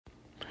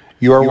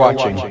You are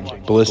watching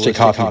Ballistic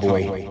Coffee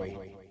Boy.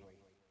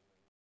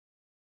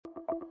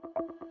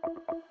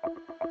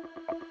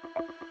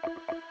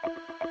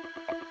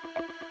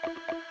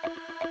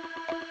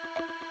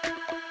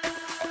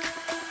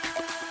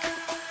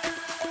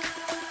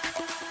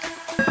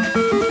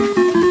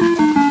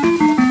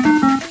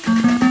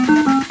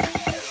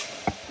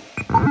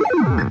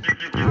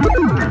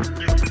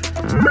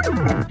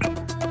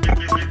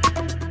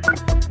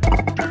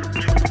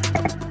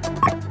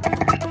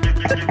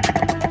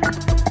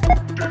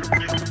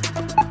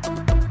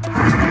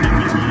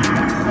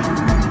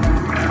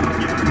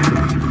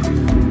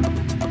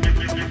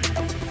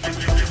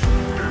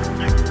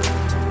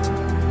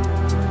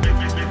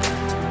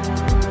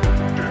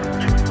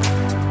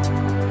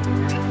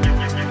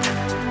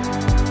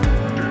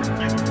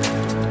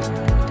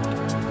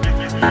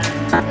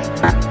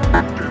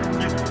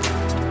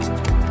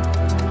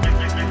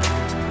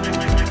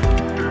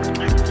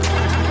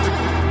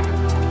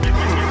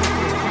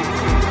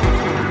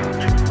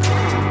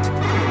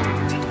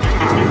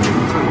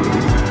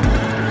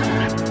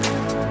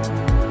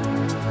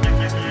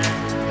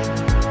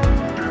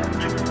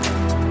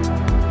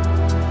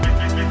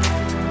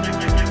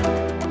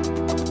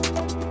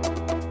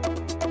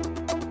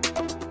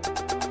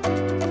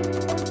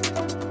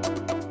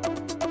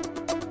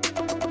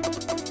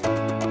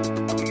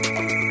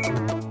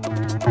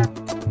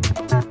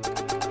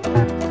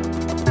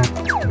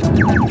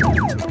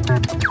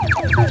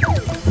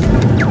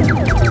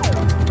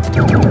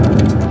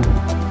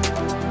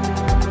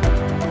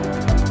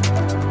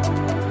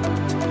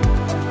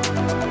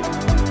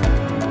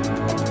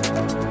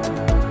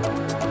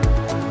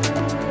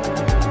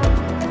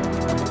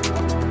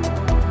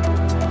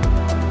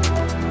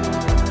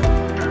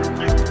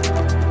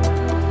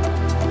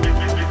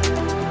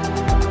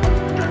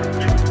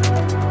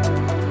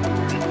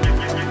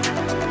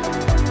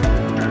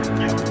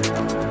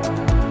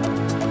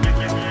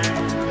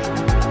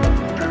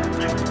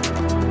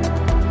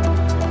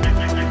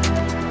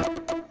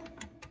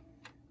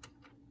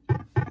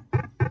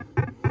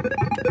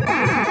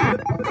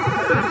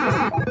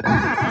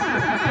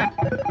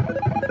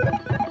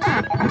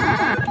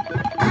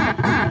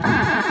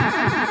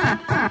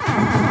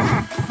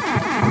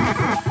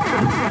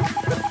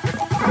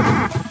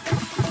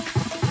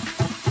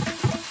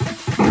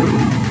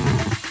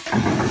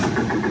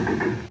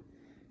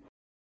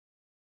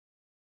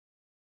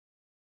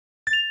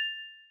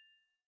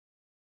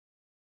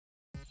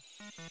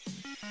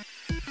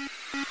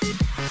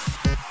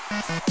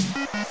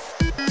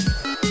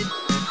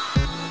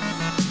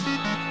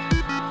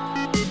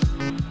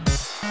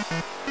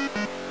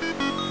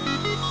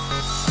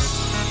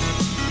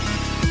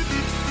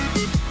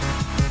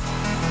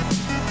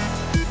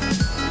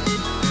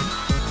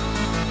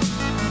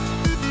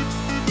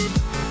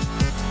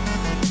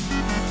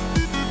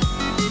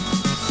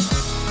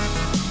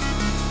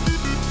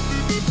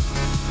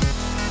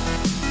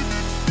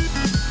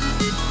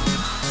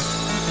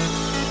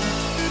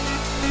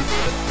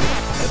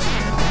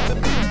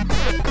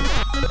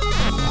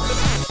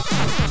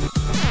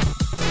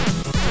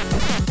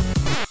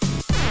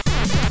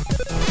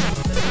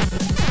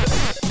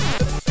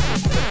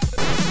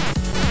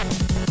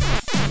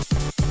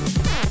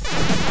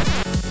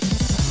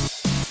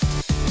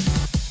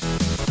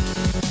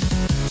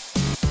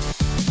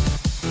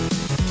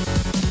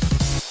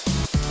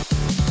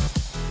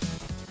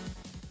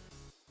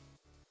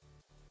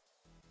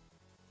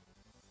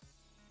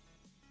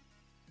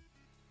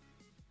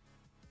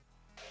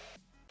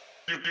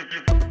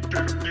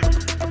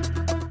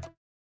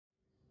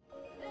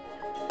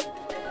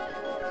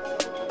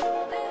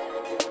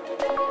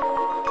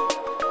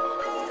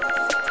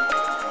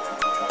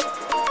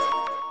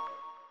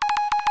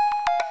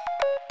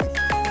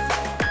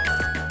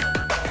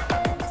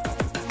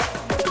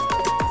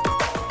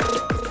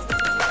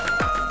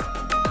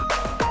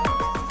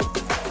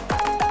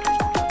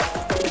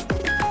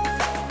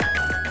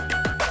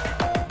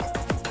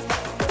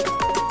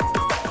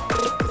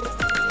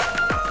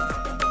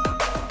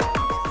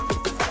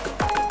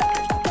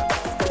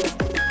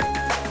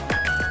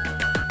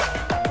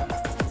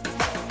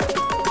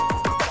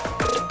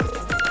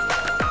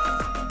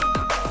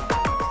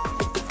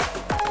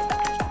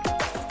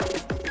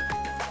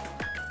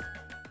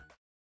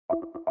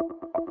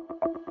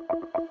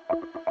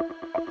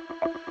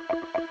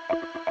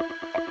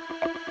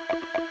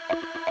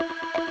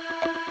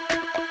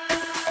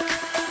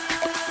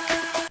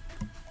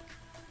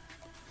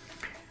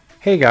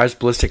 Hey guys,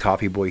 Ballistic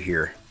Coffee Boy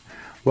here.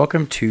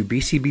 Welcome to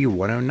BCB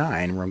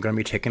 109, where I'm going to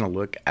be taking a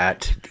look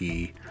at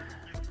the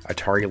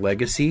Atari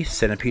Legacy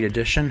Centipede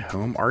Edition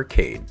Home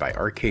Arcade by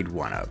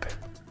Arcade1Up.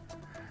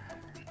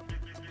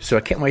 So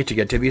I can't wait to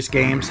get to these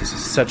games. This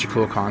is such a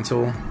cool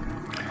console.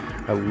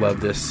 I love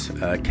this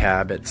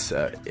cab. It's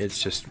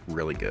just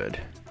really good.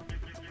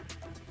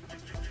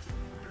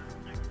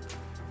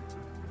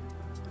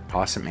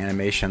 Awesome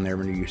animation there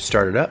when you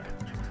start it up.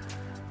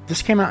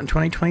 This came out in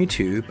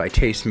 2022 by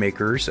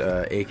Tastemakers,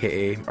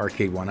 aka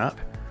Arcade1Up.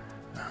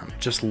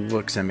 Just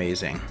looks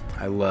amazing.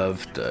 I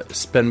love the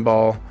spin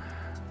ball.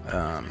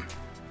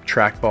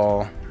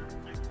 trackball.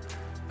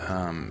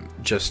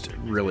 Just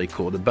really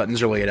cool. The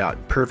buttons are laid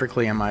out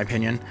perfectly in my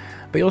opinion,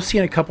 but you'll see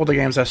in a couple of the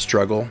games I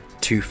struggle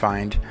to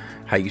find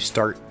how you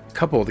start a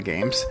couple of the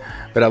games,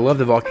 but I love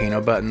the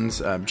volcano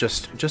buttons.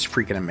 Just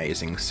freaking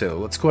amazing. So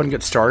let's go ahead and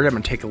get started. I'm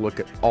going to take a look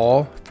at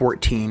all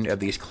 14 of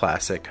these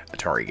classic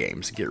Atari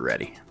games. Get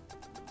ready.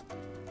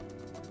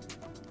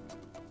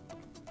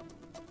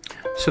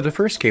 So the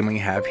first game we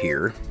have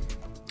here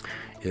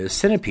is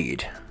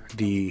Centipede,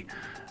 the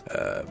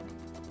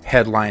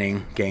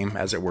headlining game,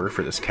 as it were,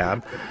 for this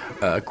cab.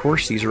 Of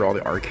course, these are all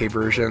the arcade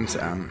versions.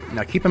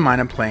 Now, keep in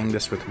mind, I'm playing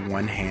this with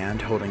one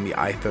hand, holding the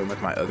iPhone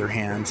with my other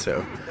hand,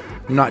 so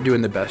I'm not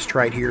doing the best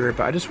right here,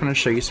 but I just want to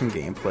show you some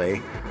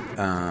gameplay.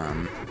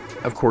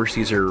 Of course,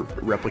 these are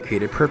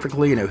replicated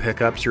perfectly, no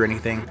hiccups or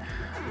anything.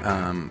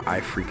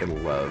 I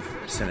freaking love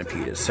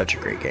Centipede. It's such a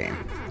great game.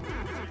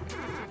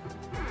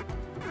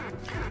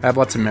 I have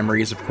lots of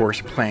memories, of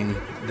course, playing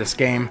this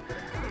game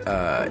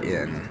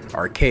in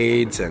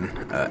arcades and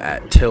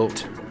at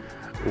Tilt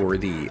or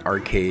the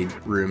arcade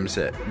rooms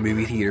at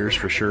movie theaters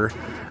for sure.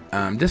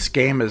 This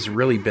game has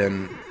really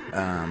been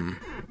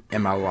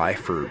in my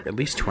life for at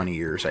least 20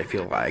 years, I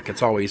feel like.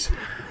 It's always,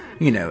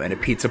 in a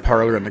pizza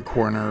parlor in the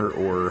corner,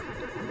 or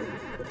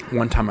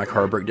one time my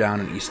car broke down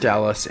in East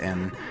Dallas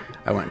and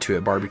I went to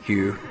a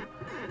barbecue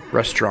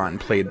restaurant and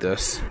played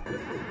this,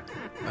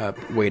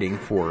 waiting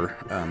for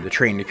the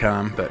train to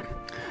come. But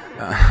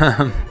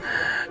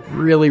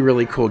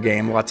really cool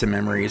game. Lots of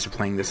memories of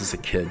playing this as a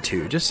kid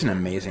too. Just an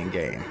amazing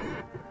game.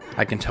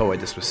 I can tell why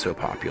this was so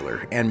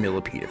popular. And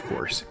Millipede, of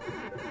course.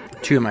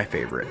 Two of my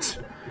favorites.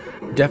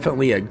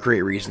 Definitely a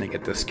great reason to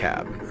get this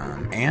cab.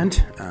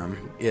 And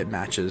it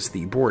matches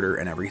the border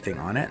and everything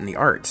on it and the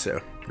art,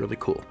 so really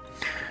cool.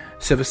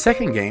 So the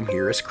second game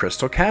here is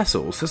Crystal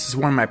Castles. This is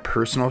one of my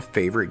personal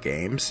favorite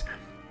games.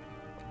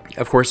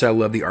 Of course, I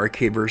love the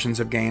arcade versions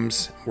of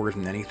games more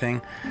than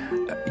anything.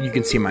 You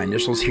can see my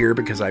initials here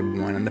because I've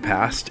won in the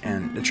past,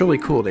 and it's really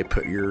cool. They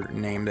put your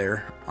name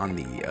there on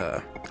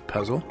the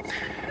puzzle.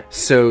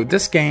 So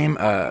this game,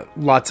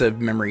 lots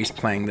of memories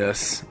playing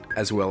this,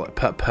 as well at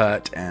Putt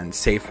Putt and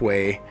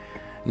Safeway,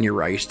 near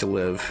where I used to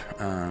live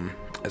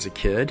as a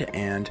kid.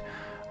 And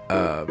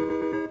I've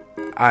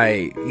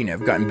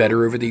gotten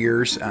better over the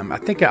years. I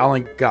think I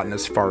only gotten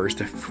as far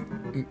as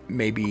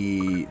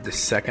maybe the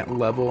second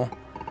level.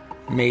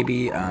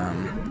 Maybe,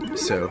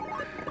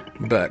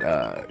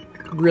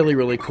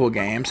 really cool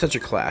game. Such a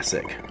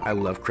classic. I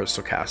love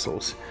Crystal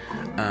Castles.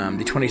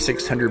 The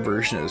 2600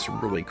 version is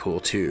really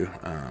cool too.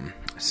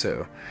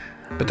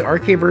 But the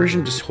arcade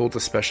version just holds a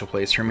special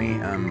place for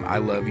me. I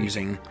love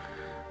using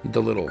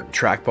the little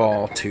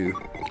trackball to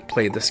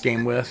play this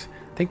game with.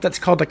 I think that's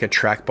called like a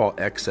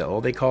Trackball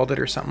XL, they called it,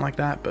 or something like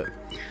that, but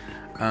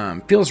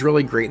feels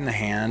really great in the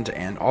hand,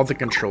 and all the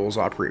controls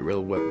operate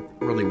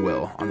really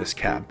well on this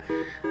cab.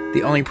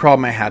 The only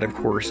problem I had, of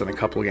course, and a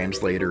couple of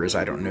games later, is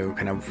I don't know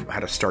kind of how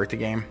to start the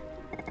game.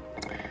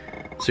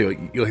 So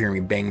you'll hear me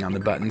banging on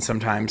the button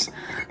sometimes.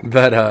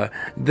 But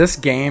this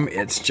game,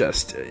 it's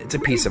a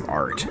piece of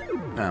art.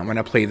 When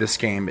I play this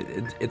game,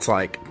 it's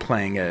like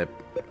playing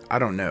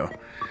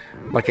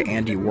like an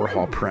Andy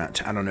Warhol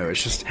print. I don't know.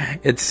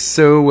 It's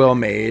so well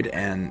made,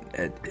 and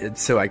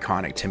it's so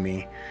iconic to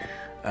me.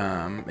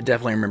 I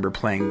definitely remember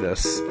playing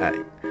this at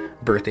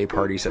birthday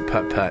parties at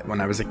Putt Putt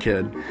when I was a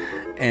kid,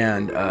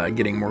 and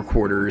getting more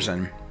quarters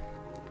and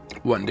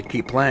wanting to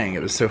keep playing.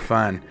 It was so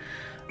fun.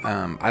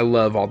 I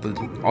love all the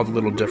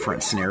little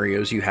different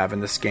scenarios you have in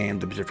this game,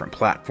 the different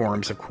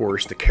platforms, of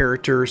course, the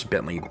characters,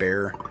 Bentley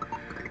Bear,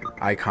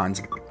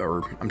 Atari's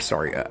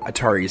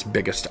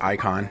biggest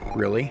icon,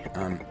 really.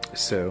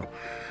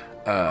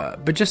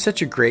 But just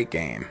such a great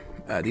game.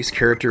 These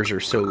characters are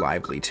so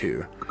lively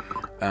too.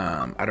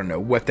 I don't know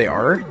what they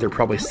are. They're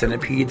probably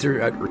centipedes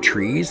or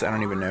trees. I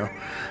don't even know.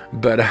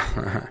 But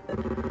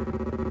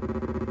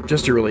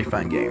just a really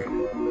fun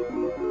game.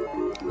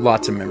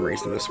 Lots of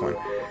memories of this one.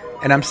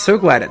 And I'm so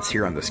glad it's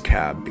here on this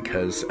cab,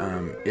 because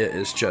it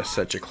is just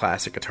such a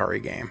classic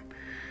Atari game.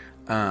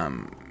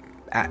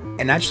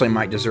 And actually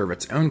might deserve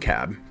its own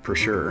cab, for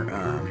sure.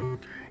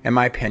 In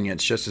my opinion,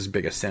 it's just as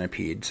big as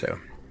Centipede, so...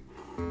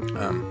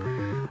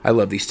 I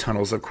love these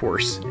tunnels, of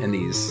course, and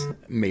these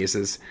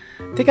mazes.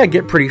 I think I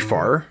get pretty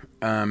far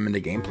in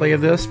the gameplay of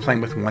this,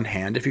 playing with one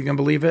hand, if you can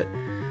believe it.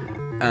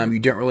 You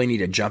don't really need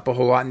to jump a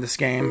whole lot in this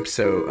game,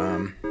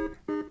 so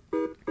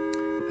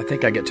I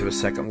think I get to a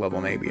second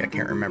level, maybe. I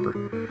can't remember.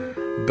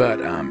 But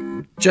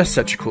just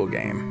such a cool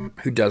game.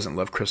 Who doesn't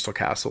love Crystal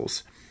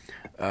Castles?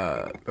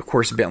 Of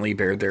course, Bentley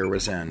Bear there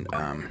was in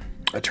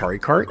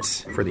Atari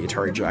Carts for the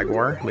Atari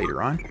Jaguar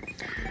later on,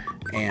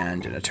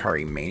 and an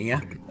Atari Mania.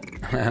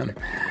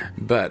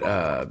 But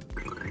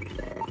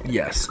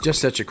yes,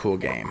 just such a cool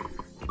game.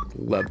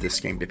 Love this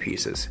game to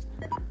pieces.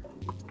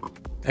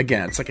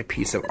 Again, it's like a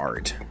piece of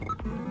art.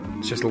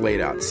 It's just laid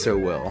out so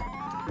well,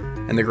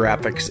 and the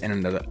graphics in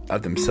and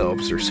of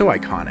themselves are so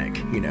iconic.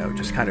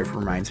 Just kind of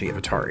reminds me of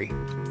Atari.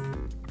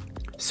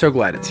 So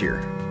glad it's here.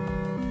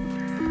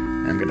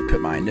 I'm going to put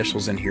my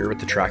initials in here with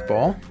the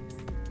trackball.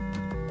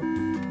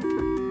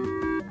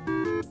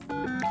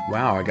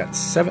 Wow, I got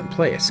 7th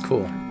place.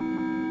 Cool.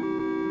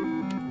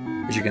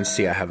 As you can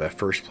see, I have a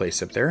 1st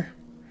place up there.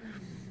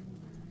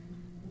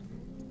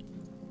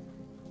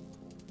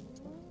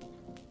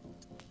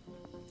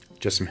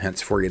 Just some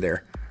hints for you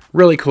there.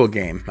 Really cool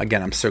game.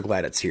 Again, I'm so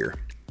glad it's here.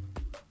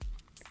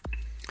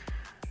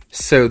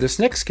 So this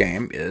next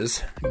game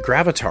is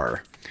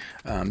Gravatar.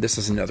 This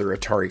is another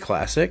Atari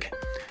classic.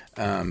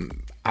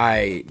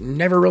 I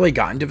never really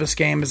got into this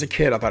game as a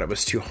kid. I thought it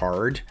was too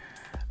hard.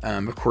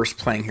 Of course,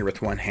 playing here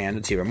with one hand,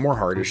 it's even more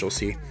hard, as you'll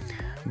see.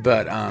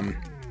 But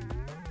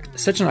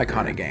such an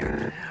iconic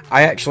game.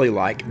 I actually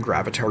like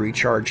Gravatar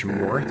Recharge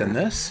more than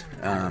this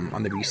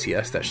on the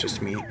BCS. That's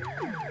just me.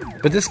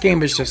 But this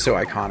game is just so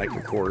iconic,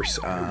 of course,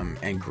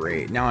 and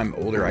great. Now I'm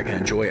older, I can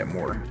enjoy it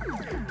more.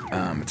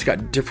 It's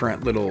got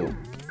different little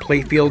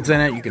play fields in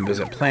it. You can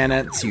visit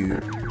planets. You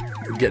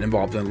get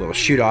involved in a little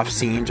shoot-off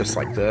scene, just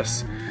like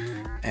this.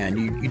 And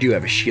you do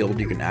have a shield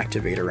you can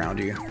activate around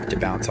you to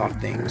bounce off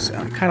things.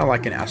 Kind of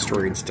like an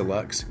Asteroids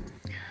Deluxe.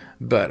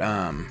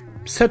 But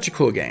such a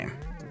cool game.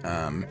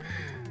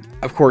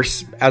 Of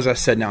course, as I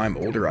said, now I'm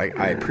older,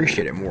 I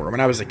appreciate it more. When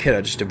I was a kid,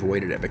 I just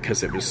avoided it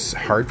because it was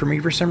hard for me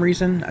for some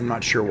reason. I'm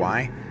not sure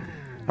why.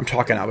 I'm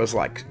talking, I was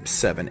like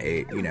 7,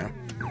 8, you know,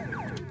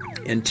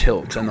 in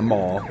Tilt in the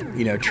mall,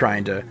 you know,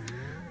 trying to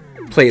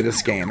play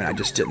this game, and I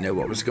just didn't know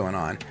what was going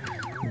on.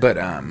 But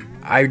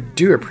I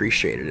do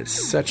appreciate it. It's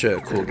such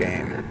a cool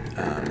game.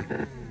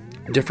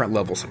 Different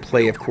levels of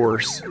play, of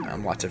course.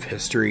 Lots of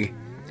history.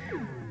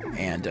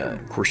 And,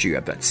 of course, you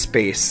have that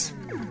space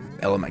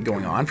element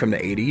going on from the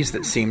 80s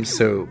that seems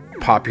so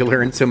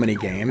popular in so many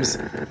games.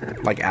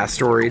 Like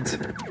Asteroids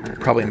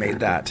probably made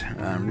that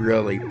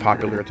really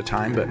popular at the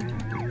time. But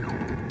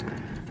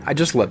I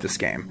just love this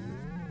game.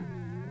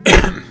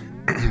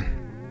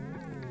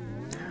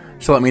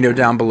 So let me know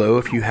down below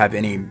if you have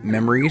any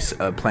memories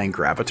of playing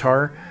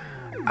Gravatar.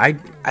 I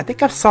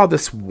think I saw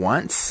this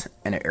once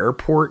in an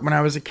airport when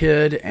I was a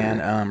kid,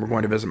 and we're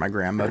going to visit my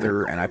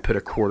grandmother, and I put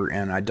a quarter in,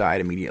 and I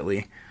died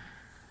immediately.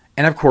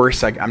 And of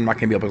course, I'm not going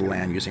to be able to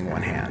land using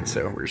one hand,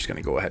 so we're just going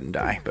to go ahead and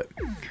die. But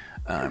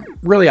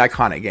really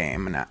iconic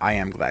game, and I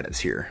am glad it's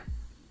here.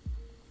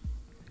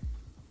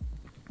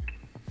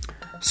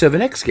 So the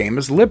next game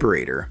is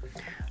Liberator.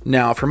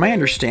 Now, from my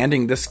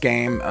understanding, this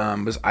game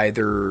was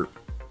either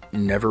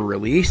never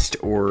released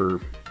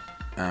or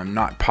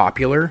not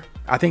popular.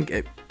 I think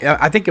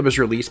it was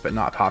released but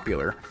not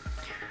popular.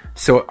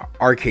 So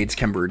arcades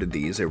converted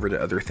these over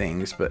to other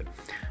things, but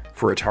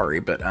for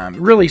Atari. But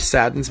really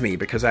saddens me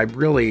because I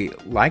really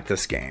like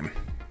this game.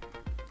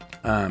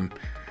 Again,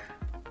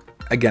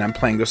 I'm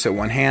playing this at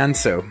one hand,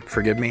 so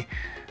forgive me.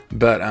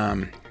 But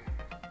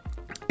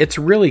it's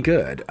really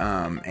good,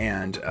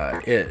 and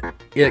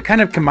it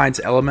kind of combines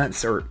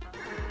elements, or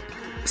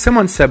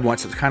someone said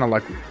once it's kind of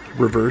like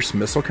Reverse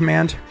Missile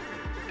Command,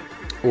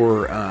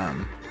 or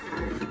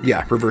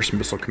yeah, Reverse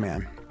Missile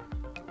Command.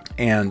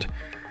 And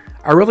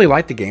I really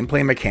like the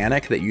gameplay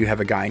mechanic that you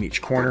have a guy in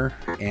each corner,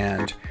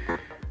 and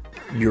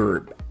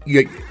you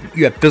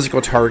have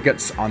physical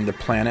targets on the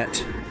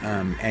planet,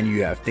 and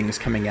you have things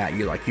coming at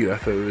you like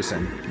UFOs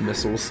and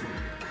missiles,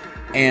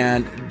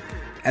 and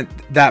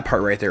that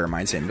part right there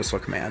reminds me of Missile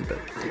Command.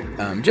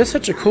 But just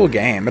such a cool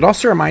game. It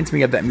also reminds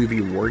me of that movie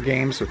War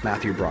Games with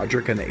Matthew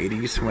Broderick in the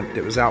 80s when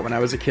it was out when I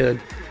was a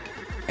kid,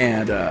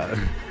 and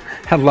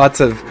had lots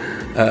of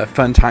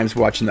fun times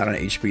watching that on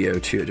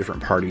HBO too, at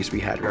different parties we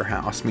had at our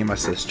house. Me and my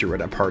sister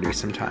would have parties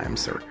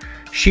sometimes, or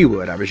she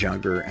would. I was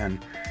younger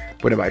and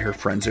would invite her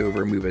friends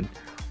over, and we would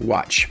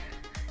watch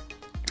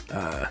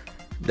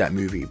that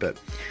movie. But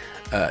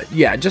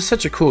yeah, just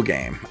such a cool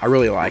game. I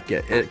really like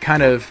it. It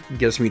kind of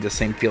gives me the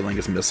same feeling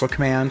as Missile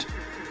Command,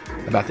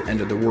 about the end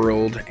of the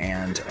world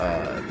and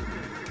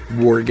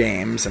war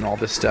games and all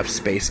this stuff,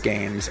 space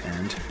games,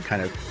 and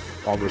kind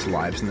of all those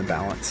lives in the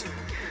balance.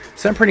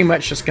 So I'm pretty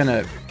much just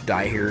gonna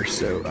die here,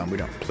 so we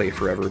don't play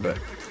forever.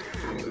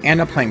 And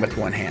I'm playing with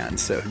one hand,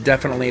 so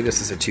definitely this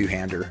is a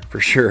two-hander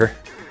for sure.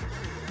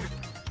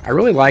 I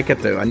really like it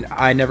though.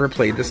 I never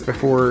played this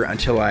before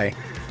until I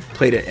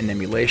played it in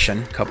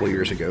emulation a couple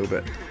years ago,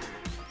 but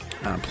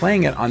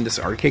playing it on this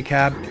arcade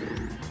cab,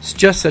 it's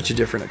just such a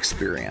different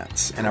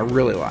experience, and I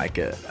really like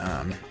it.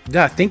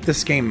 I think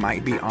this game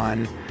might be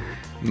on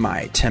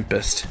my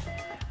Tempest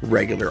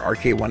regular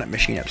Arcade1Up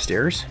machine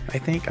upstairs, I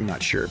think. I'm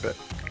not sure, but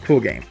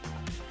cool game.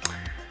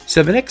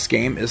 So the next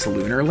game is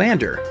Lunar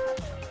Lander.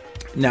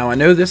 Now, I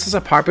know this is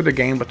a popular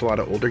game with a lot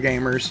of older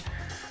gamers.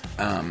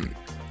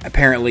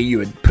 Apparently, you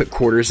would put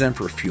quarters in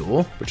for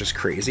fuel, which is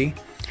crazy.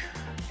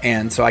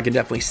 And so I can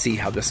definitely see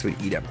how this would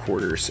eat up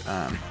quarters.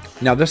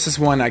 Now, this is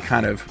one I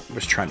kind of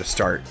was trying to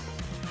start.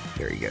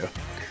 There you go.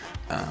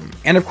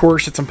 And of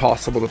course, it's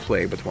impossible to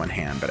play with one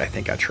hand, but I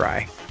think I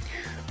try.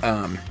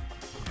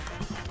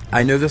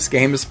 I know this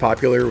game is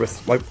popular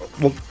with,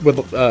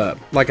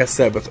 like I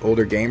said, with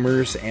older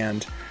gamers,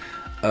 and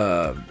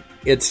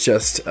it's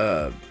just,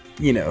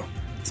 you know,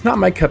 it's not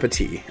my cup of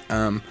tea.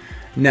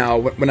 Now,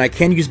 when I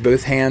can use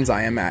both hands,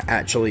 I am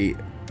actually,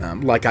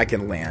 like I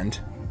can land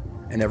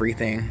and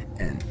everything,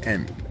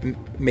 and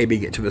maybe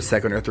get to the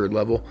second or third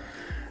level.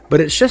 But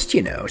it's just,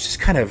 you know, it's just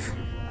kind of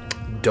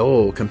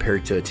dull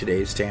compared to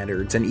today's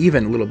standards, and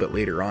even a little bit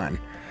later on.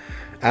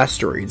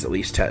 Asteroids at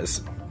least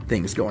has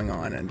things going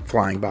on and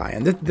flying by,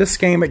 and this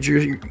game,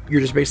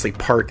 you're just basically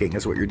parking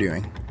is what you're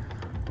doing,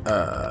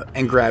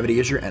 and gravity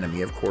is your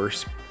enemy, of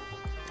course.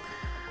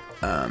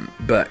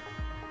 But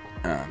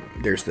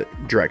there's the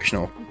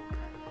directional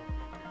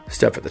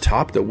stuff at the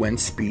top, the wind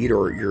speed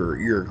or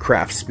your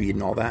craft speed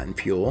and all that, and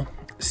fuel.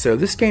 So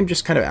this game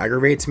just kind of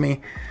aggravates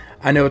me.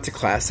 I know it's a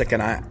classic,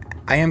 and I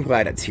am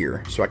glad it's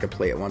here so I can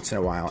play it once in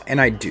a while, and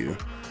I do.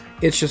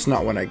 It's just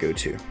not one I go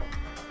to.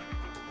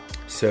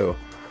 So,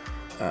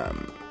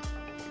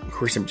 of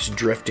course, I'm just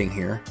drifting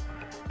here,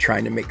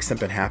 trying to make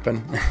something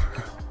happen.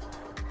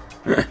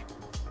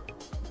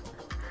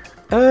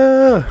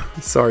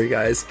 Sorry,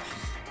 guys.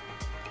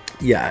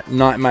 Yeah,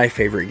 not my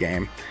favorite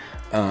game.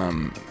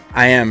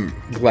 I am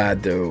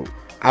glad, though.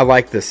 I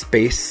like the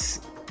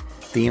space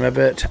theme of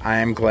it. I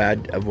am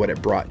glad of what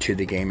it brought to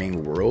the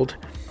gaming world.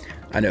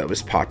 I know it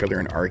was popular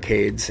in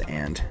arcades,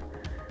 and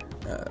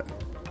a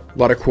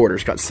lot of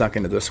quarters got sunk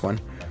into this one.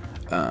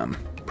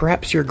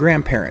 Perhaps your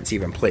grandparents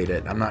even played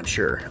it. I'm not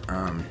sure.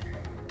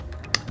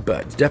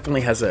 But it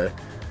definitely has a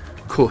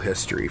cool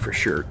history for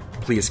sure.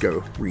 Please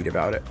go read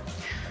about it.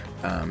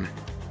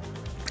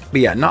 But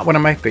yeah, not one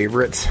of my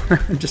favorites.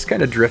 I'm just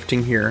kind of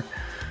drifting here.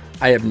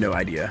 I have no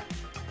idea.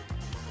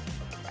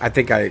 I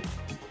think I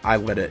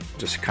let it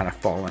just kind of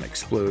fall and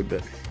explode.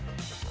 But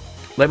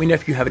let me know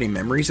if you have any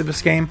memories of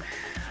this game.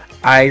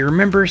 I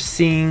remember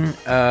seeing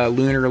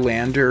Lunar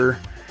Lander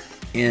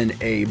in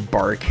a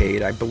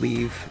barcade, I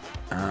believe,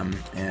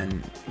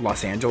 in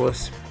Los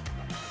Angeles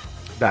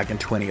back in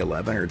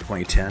 2011 or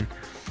 2010.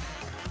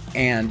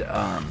 And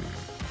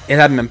it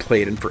hadn't been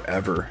played in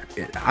forever.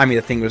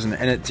 The thing was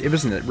it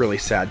was in a really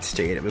sad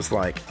state. It was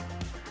like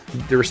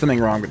there was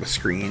something wrong with the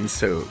screen,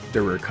 so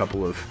there were a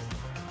couple of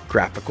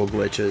graphical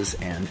glitches,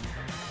 and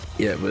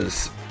it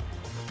was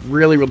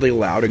really, really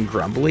loud and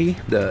grumbly,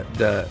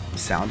 the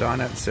sound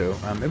on it. So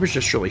it was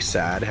just really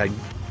sad. It had,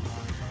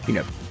 you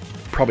know,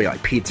 probably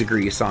like pizza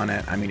grease on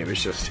it. I mean, it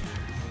was just,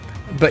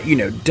 but you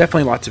know,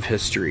 definitely lots of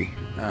history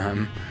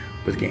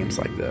with games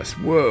like this.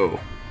 Whoa.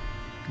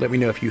 Let me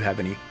know if you have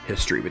any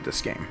history with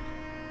this game.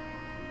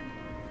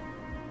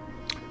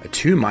 A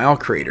 2-mile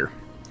crater.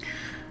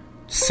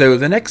 So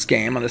the next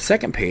game on the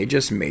second page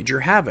is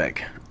Major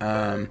Havoc.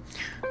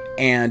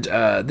 And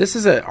this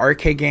is an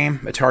arcade game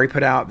Atari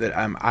put out that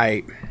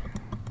I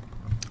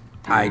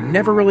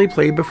never really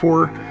played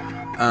before.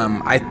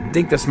 I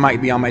think this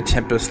might be on my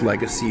Tempest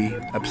Legacy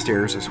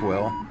upstairs as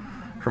well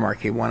from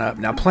Arcade1Up.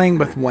 Now, playing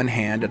with one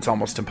hand, it's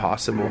almost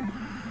impossible.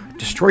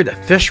 Destroy the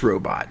fish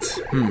robots.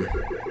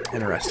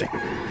 Interesting.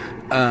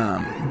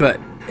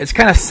 But it's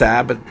kind of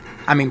sad, but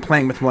I mean,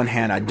 playing with one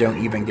hand, I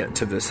don't even get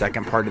to the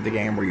second part of the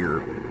game where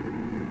you're,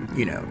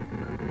 you know,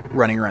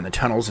 running around the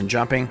tunnels and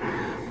jumping.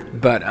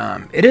 But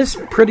it is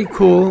pretty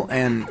cool,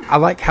 and I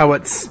like how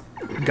it's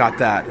got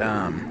that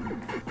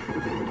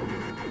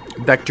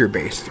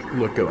vector-based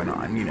look going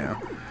on, you know.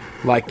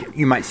 Like,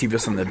 you might see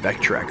this on the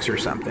Vectrex or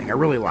something. I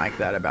really like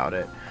that about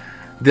it.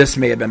 This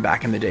may have been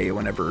back in the day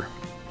whenever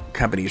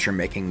companies were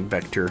making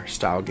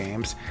vector-style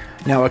games.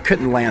 Now, I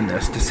couldn't land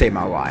this to save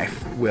my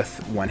life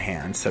with one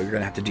hand, so you're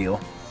going to have to deal.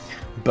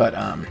 But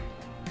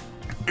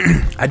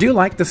I do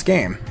like this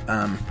game.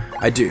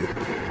 I do.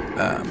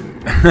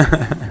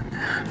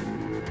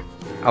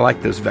 I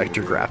like those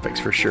vector graphics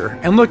for sure.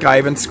 And look, I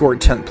even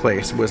scored 10th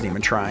place. Wasn't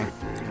even trying.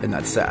 And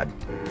that's sad.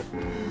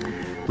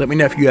 Let me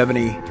know if you have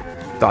any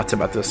thoughts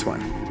about this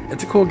one.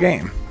 It's a cool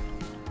game.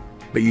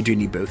 But you do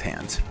need both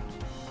hands.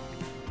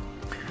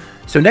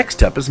 So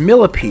next up is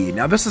Millipede.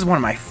 Now this is one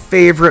of my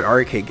favorite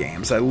arcade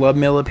games. I love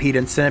Millipede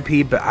and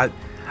Centipede, but I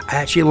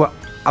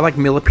like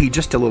Millipede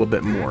just a little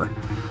bit more.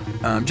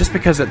 Just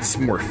because it's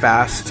more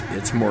fast,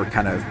 it's more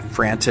kind of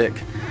frantic,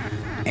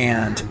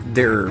 and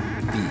they're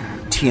the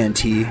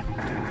TNT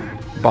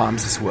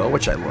bombs as well,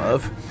 which I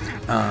love.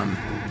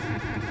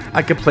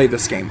 I could play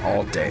this game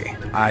all day.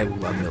 I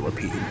love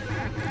Millipede.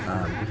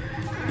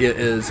 It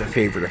is a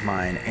favorite of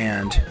mine,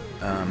 and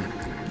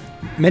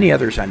many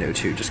others I know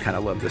too just kind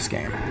of love this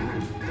game.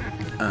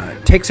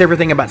 Takes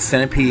everything about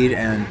Centipede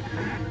and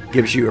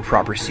gives you a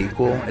proper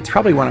sequel. It's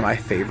probably one of my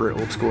favorite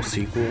old school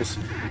sequels.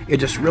 It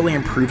just really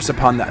improves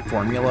upon that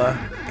formula,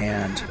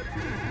 and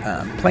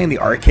playing the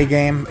arcade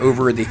game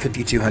over the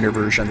 5200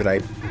 version that I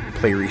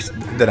play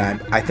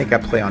I think I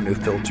play on No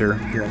Filter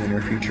here in the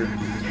near future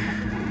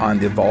on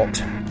the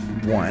Vault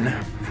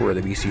 1 for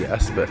the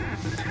VCS, but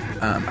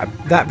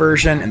that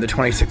version and the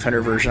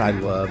 2600 version I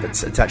love.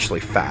 It's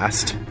actually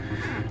fast,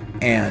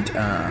 and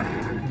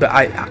but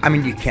I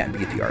mean, you can't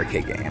beat the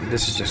arcade game.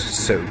 This is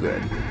just so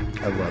good.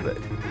 I love it.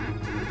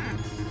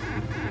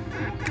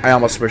 I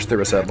almost wish there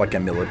was like a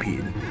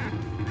Millipede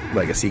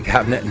Legacy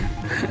cabinet,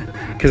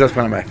 because that's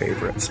one of my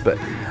favorites. But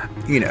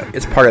you know,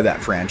 it's part of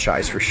that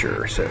franchise for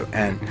sure. So,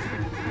 and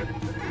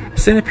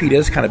Centipede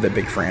is kind of a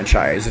big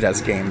franchise. It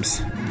has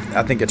games.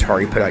 I think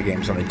Atari put out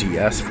games on the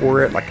DS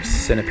for it, like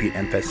Centipede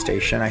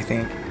Infestation, I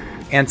think,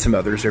 and some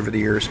others over the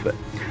years. But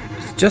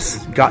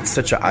just got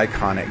such an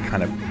iconic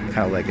kind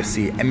of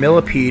legacy. And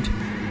Millipede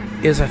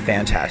is a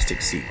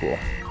fantastic sequel.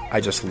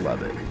 I just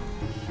love it.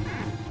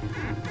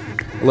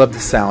 I love the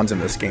sounds in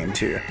this game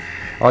too.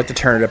 I like to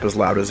turn it up as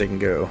loud as I can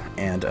go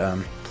and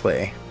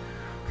play.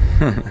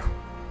 A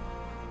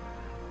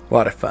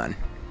lot of fun.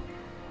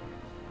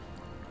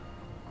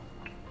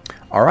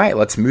 Alright,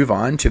 let's move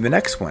on to the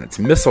next one. It's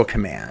Missile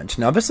Command.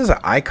 Now this is an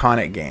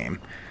iconic game.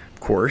 Of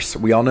course,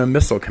 we all know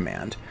Missile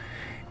Command.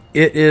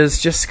 It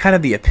is just kind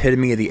of the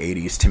epitome of the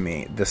 80s to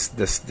me,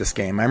 this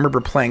game. I remember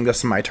playing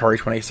this on my Atari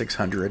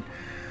 2600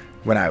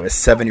 when I was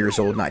 7 years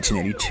old,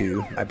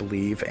 1982, I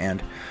believe.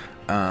 And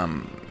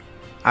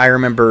I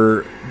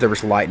remember there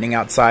was lightning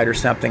outside or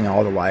something, and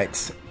all the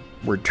lights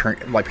were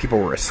turned, like people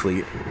were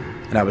asleep,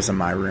 and I was in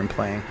my room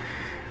playing.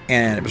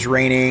 And it was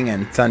raining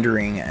and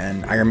thundering,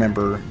 and I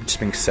remember just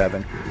being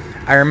 7.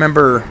 I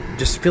remember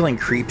just feeling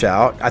creeped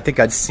out. I think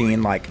I'd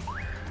seen like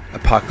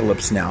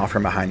Apocalypse Now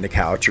from behind the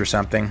couch or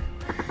something.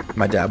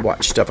 My dad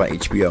watched stuff on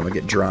HBO and would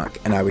get drunk,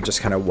 and I would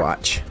just kind of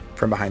watch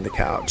from behind the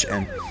couch.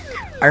 And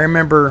I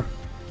remember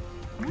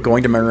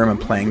going to my room and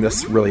playing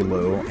this really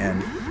low,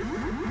 and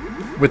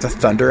with the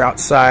thunder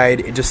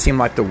outside, it just seemed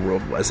like the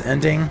world was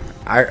ending.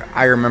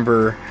 I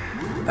remember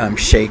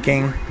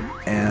shaking,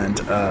 and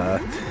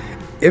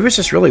it was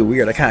just really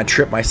weird. I kind of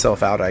tripped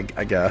myself out,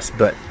 I guess,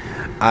 but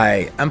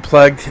I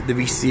unplugged the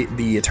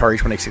Atari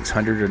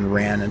 2600 and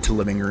ran into the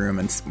living room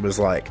and was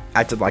like,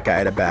 acted like I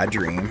had a bad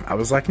dream. I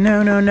was like,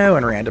 no, no, no,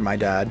 and ran to my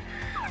dad.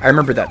 I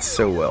remember that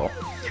so well.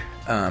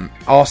 I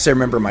also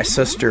remember my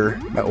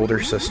sister, my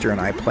older sister, and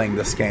I playing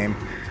this game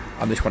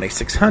on the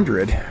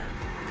 2600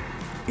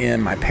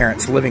 in my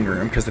parents' living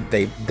room, because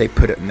they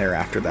put it in there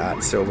after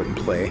that so it wouldn't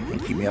play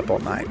and keep me up all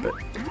night,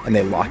 and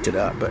they locked it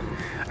up. But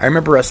I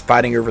remember us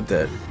fighting over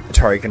the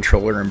Atari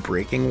controller and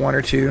breaking one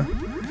or two,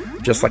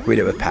 just like we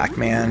did with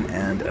Pac-Man.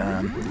 And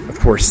of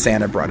course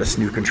Santa brought us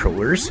new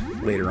controllers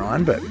later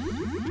on,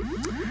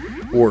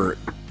 or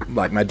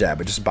like my dad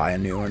would just buy a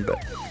new one.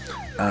 But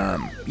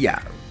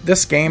yeah,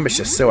 this game is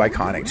just so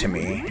iconic to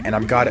me, and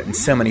I've got it in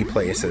so many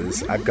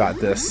places. I've got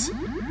this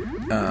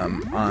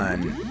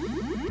on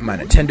my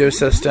Nintendo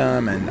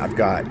system, and I've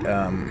got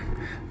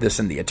this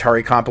in the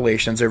Atari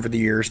compilations over the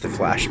years, the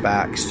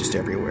flashbacks, just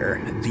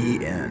everywhere.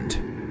 The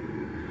end.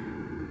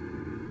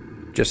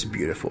 Just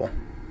beautiful.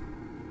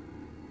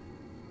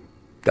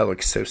 That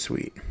looks so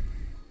sweet.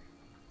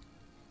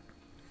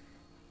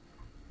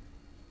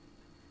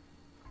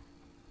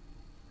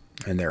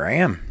 And there I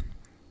am.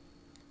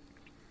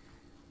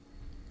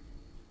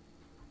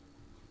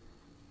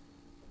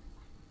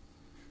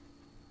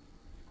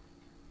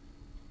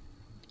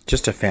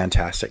 Just a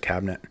fantastic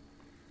cabinet.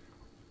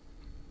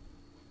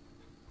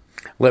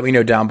 Let me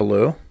know down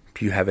below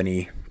if you have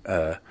any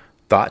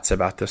thoughts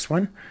about this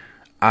one.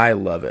 I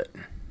love it.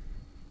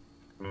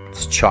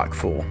 It's chock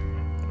full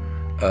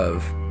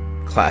of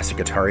classic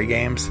Atari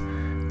games.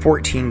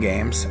 14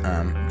 games.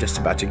 Just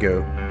about to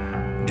go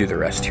do the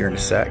rest here in a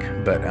sec.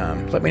 But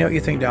let me know what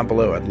you think down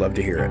below. I'd love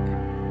to hear it.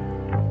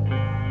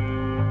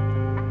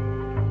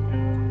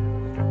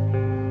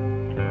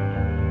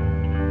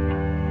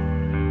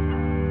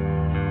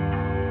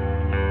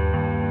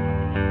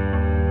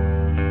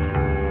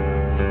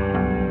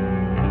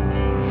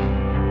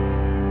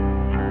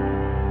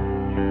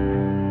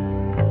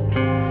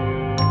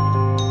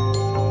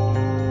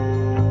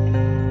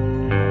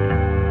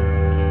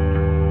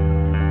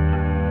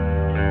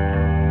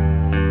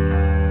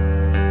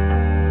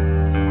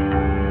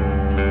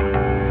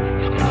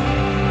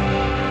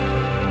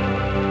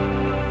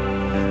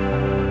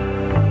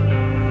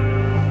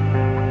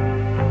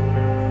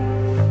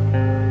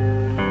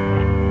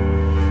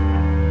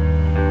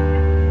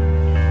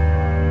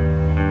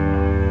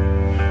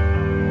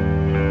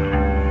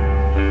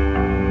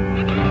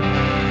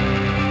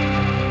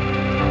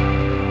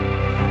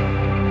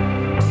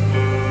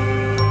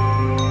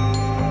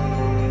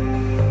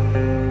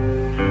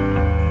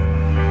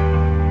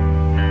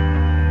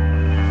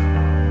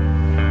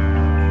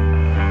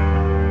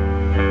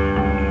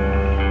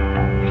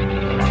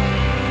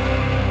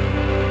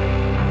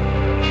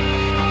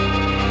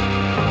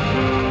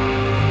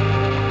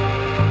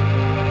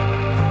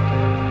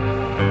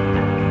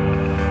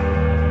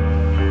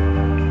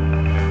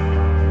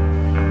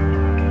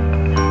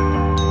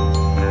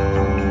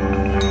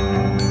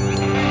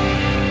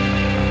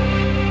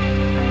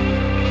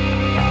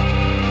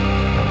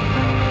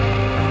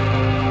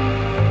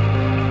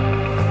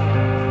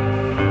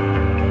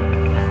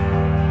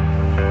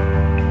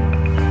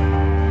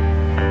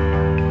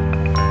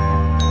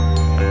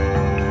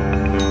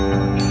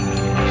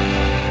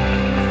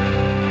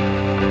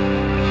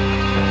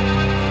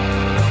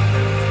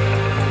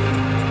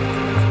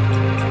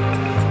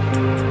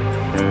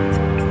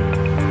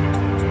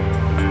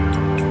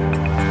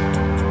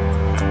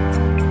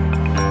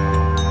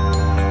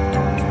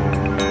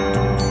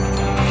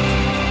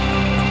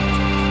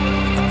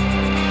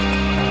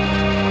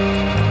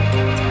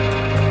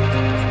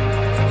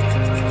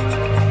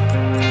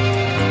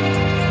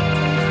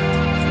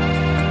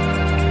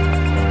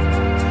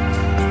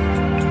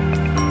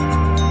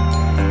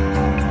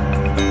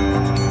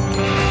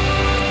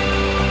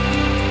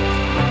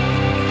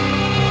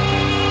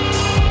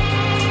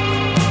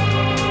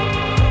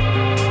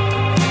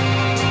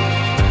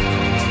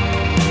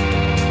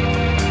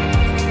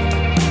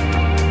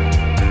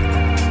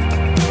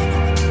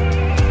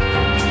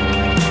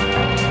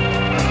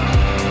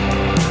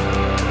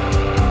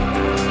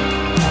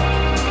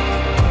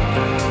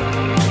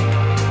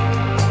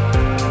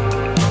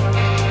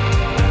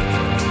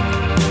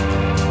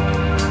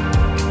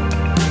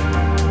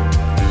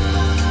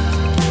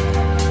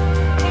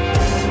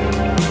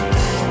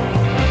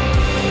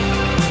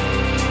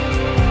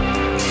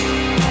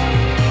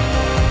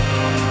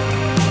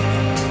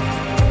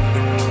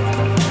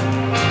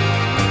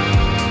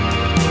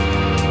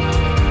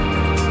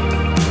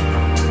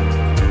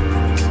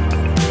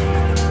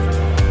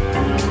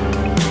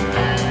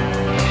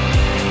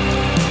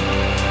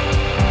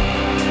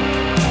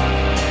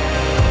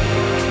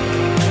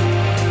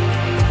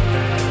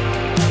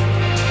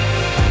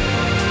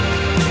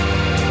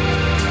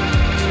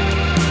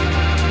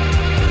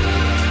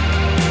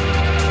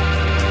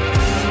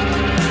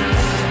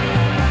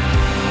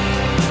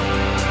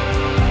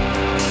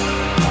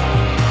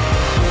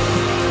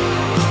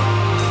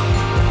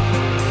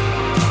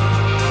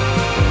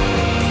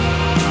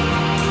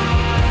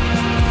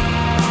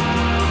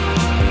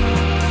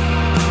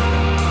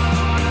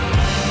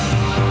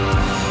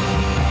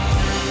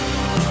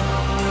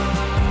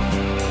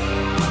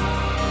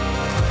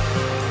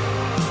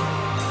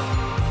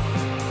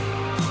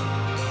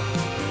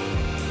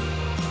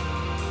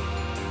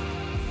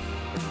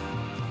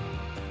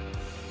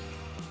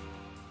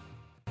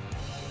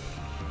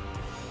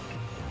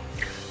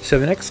 So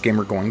the next game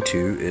we're going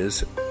to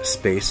is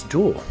Space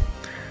Duel.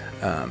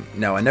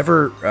 Now, I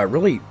never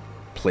really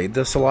played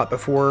this a lot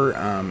before.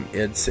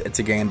 It's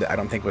a game that I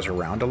don't think was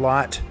around a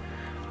lot.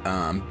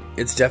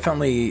 It's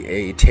definitely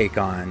a take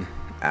on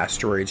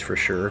Asteroids for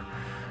sure.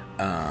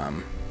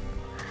 I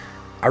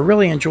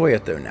really enjoy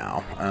it though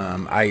now.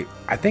 I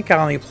think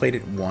I only played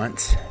it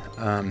once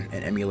in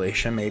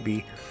emulation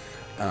maybe.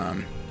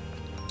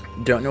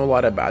 Don't know a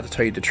lot about it, to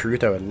tell you the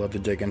truth. I would love to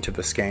dig into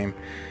this game,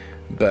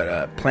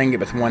 but playing it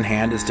with one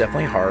hand is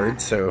definitely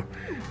hard, so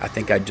I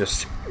think I'd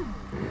just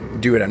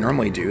do what I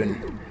normally do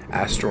in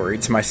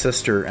Asteroids. My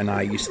sister and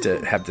I used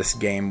to have this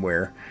game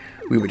where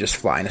we would just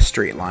fly in a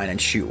straight line and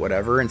shoot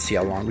whatever and see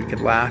how long we could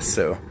last.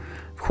 So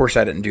of course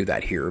I didn't do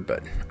that here,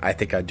 but I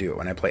think I'd do it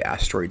when I play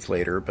Asteroids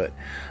later. But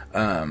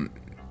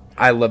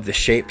I love the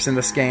shapes in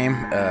this game.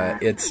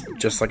 It's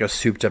just like a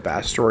souped up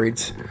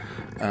Asteroids.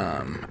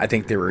 I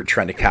think they were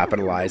trying to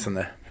capitalize on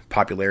the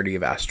popularity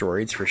of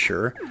Asteroids for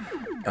sure.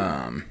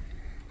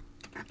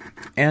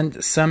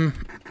 And some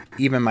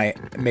even may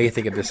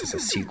think of this as a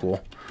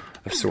sequel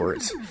of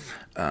sorts.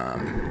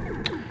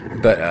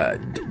 But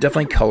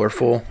definitely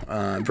colorful,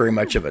 very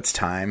much of its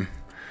time.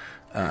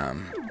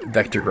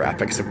 Vector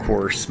graphics, of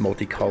course,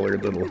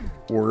 multicolored little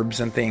orbs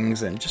and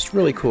things, and just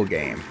really cool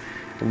game.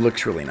 It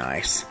looks really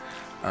nice.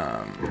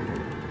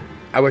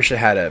 I wish it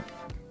had a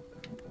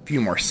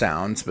few more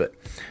sounds, but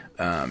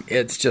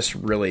it's just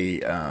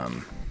really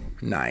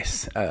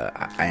nice.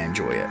 I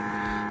enjoy it.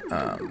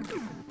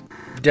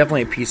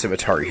 Definitely a piece of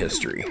Atari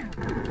history.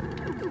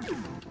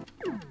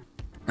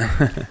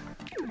 I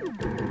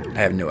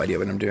have no idea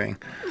what I'm doing.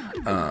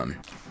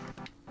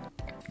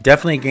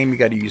 Definitely a game you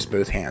got to use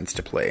both hands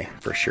to play,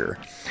 for sure.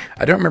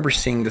 I don't remember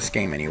seeing this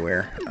game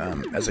anywhere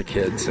as a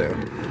kid, so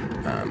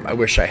I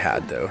wish I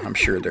had, though. I'm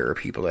sure there are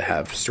people that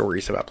have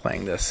stories about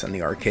playing this in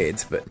the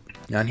arcades, but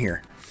none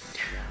here.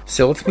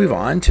 So let's move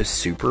on to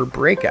Super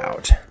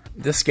Breakout.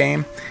 This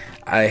game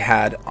I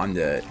had on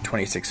the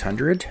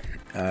 2600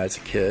 as a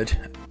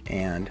kid,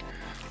 and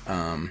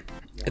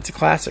it's a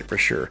classic for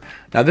sure.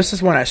 Now this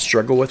is one I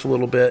struggle with a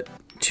little bit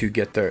to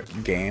get the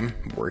game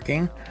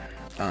working.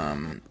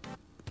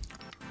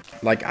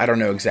 Like, I don't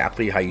know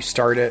exactly how you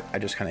start it. I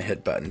just kind of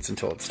hit buttons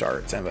until it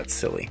starts, and that's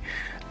silly.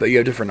 But you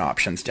have different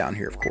options down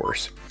here, of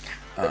course.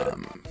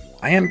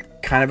 I am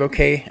kind of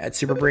okay at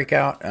Super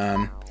Breakout.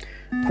 Of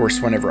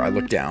course, whenever I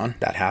look down,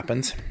 that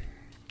happens.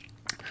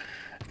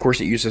 Of course,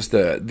 it uses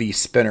the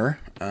spinner,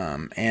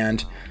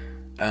 and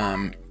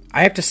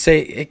I have to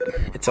say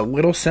it's a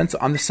little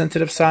on the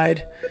sensitive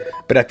side,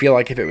 but I feel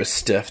like if it was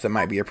stiff, that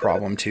might be a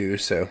problem too.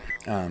 So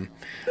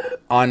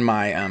on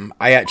my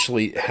I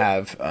actually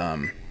have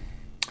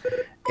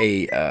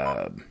a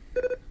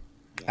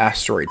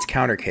Asteroids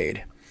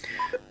Countercade,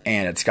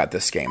 and it's got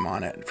this game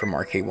on it from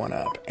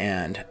Arcade1Up,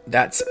 and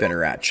that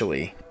spinner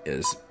actually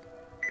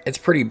it's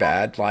pretty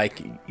bad.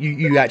 Like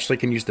you actually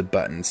can use the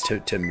buttons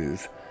to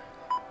move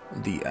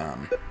the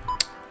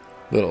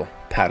little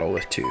paddle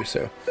with too.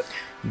 So,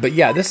 but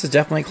yeah, this is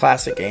definitely a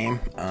classic game.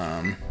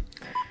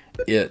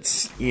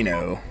 It's, you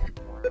know,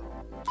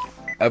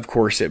 of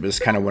course it was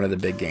kind of one of the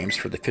big games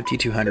for the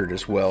 5200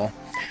 as well.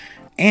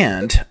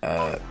 And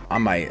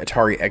on my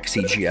Atari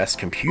XEGS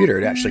computer,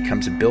 it actually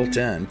comes built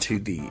into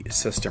the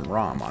system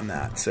ROM on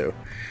that. So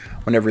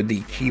whenever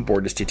the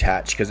keyboard is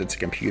detached, because it's a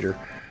computer,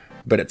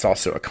 but it's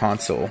also a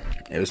console,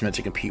 it was meant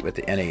to compete with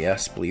the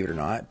NAS, believe it or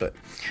not. But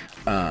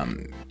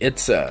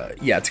it's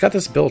got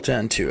this built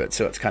into it,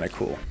 so it's kind of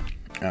cool.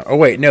 Oh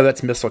wait, no,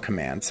 that's Missile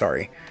Command.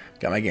 Sorry,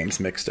 got my games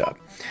mixed up.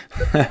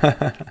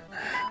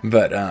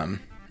 But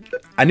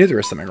I knew there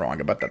was something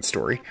wrong about that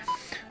story.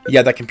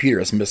 Yeah, that computer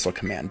has Missile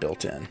Command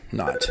built in,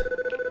 not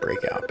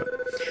Breakout. But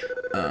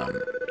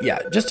yeah,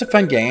 just a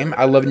fun game.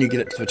 I love when you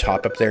get it to the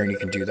top up there and you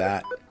can do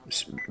that.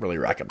 Just really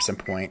rack up some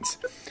points.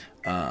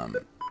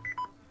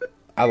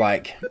 I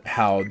like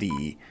how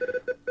the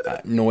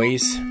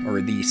noise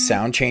or the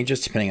sound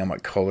changes depending on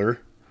what color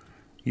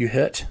you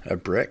hit a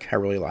brick. I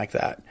really like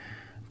that.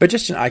 But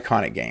just an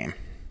iconic game.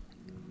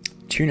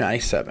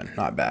 $2.97,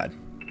 not bad.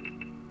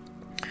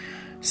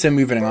 So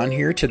moving on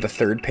here to the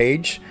third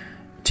page,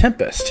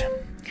 Tempest.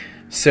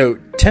 So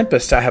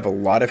Tempest I have a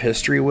lot of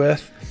history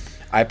with.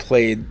 I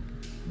played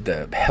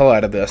the hell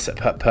out of this at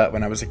Putt-Putt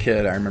when I was a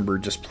kid. I remember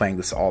just playing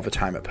this all the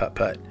time at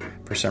Putt-Putt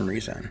for some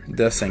reason.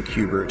 This and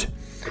Cubert.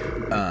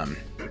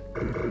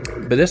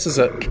 But this is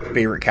a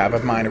favorite cab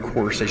of mine, of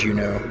course, as you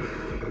know.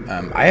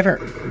 I haven't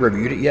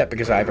reviewed it yet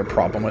because I have a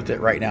problem with it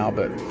right now,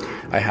 but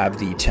I have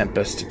the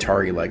Tempest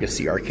Atari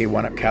Legacy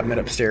Arcade1Up cabinet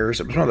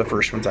upstairs. It was one of the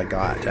first ones I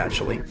got,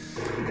 actually.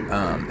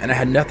 And I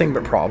had nothing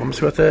but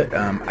problems with it.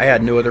 I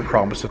had no other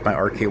problems with my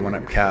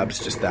Arcade1Up cabs,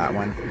 just that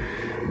one.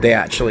 They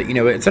actually, you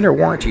know, it's under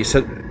warranty,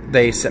 so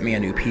they sent me a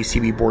new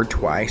PCB board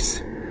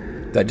twice.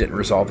 That didn't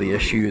resolve the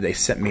issue. They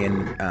sent me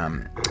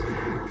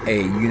a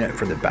unit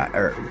for the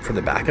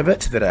back of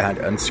it that I had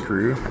to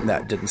unscrew, and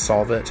that didn't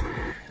solve it.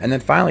 And then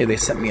finally they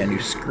sent me a new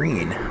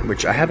screen,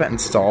 which I haven't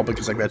installed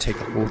because I've got to take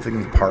the whole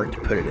thing apart to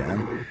put it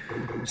in.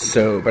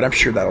 So, but I'm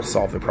sure that'll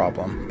solve the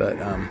problem. But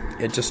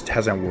it just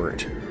hasn't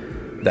worked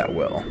that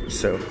well.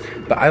 So,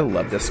 but I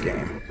love this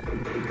game.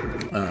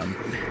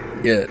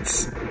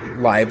 It's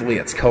lively,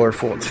 it's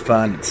colorful, it's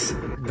fun, it's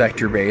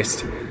vector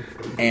based,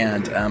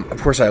 and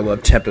of course I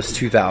love Tempest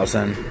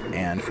 2000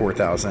 and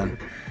 4000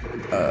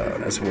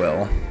 as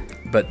well.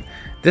 But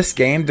this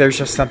game, there's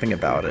just something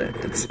about it.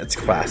 It's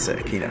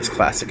classic, you know, it's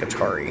classic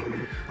Atari.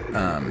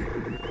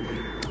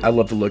 I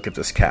love the look of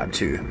this cab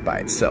too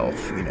by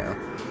itself, you know,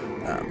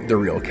 the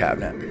real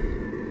cabinet.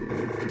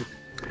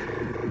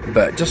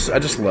 But I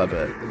just love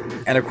it.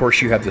 And of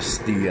course you have the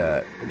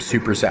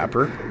Super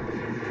Zapper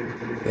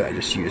that I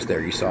just used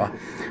there, you saw.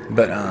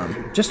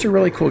 But just a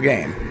really cool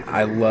game.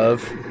 I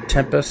love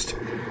Tempest.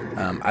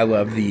 I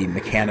love the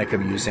mechanic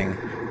of using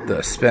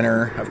the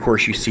spinner. Of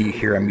course you see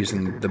here I'm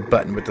using the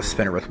button with the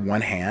spinner with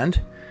one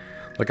hand.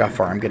 Look how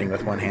far I'm getting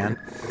with one hand.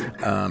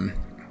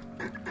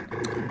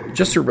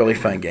 Just a really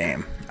fun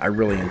game. I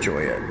really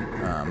enjoy it.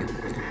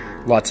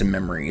 Lots of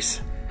memories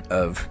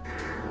of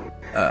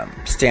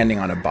standing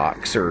on a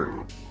box or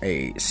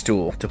a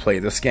stool to play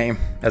this game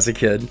as a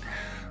kid.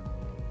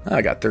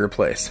 I got third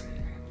place.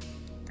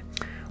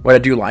 What I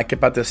do like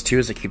about this too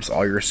is it keeps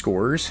all your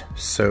scores,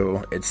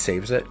 so it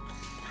saves it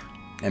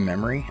in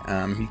memory.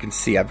 You can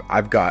see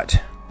I've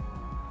got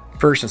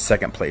first and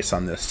second place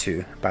on this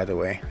too, by the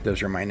way.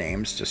 Those are my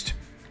names, just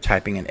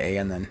typing an A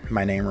and then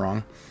my name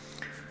wrong.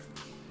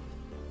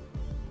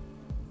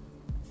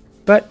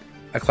 But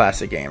a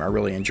classic game. I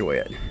really enjoy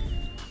it.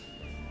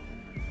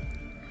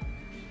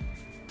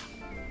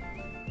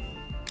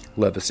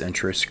 Love this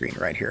intro screen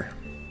right here.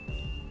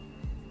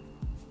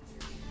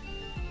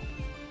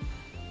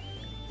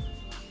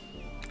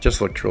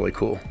 Just looked really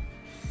cool.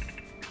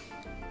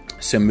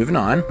 So moving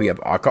on, we have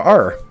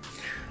Aka-R.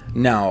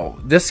 Now,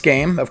 this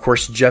game, of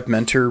course, Jeff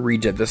Mentor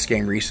redid this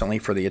game recently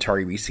for the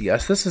Atari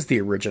VCS. This is the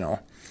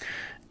original.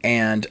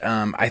 And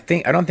I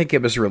don't think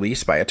it was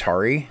released by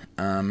Atari.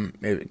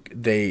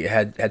 They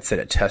had said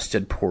it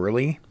tested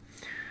poorly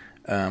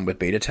with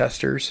beta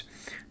testers.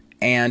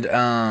 And,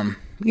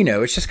 you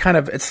know, it's just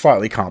it's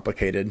slightly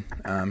complicated.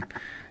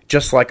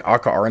 Just like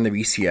Aka-R in the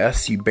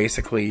VCS, you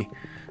basically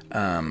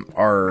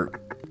are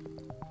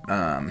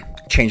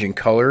changing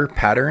color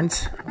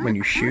patterns when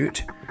you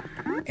shoot,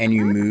 and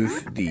you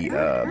move the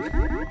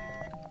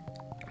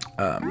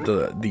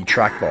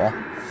trackball,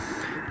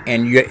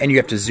 and you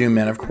have to zoom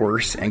in, of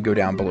course, and go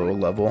down below a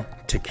level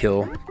to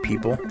kill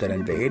people that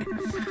invade.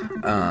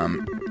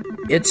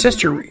 It's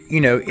just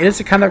it is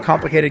a kind of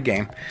complicated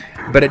game,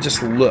 but it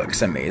just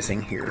looks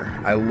amazing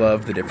here. I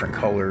love the different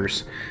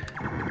colors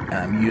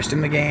used in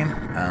the game,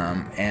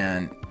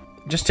 and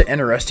just an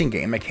interesting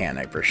game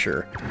mechanic for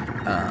sure.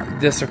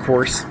 This, of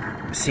course,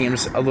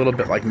 seems a little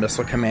bit like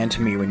Missile Command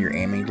to me when you're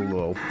aiming the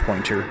little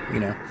pointer, you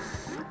know.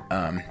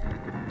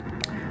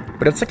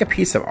 But it's like a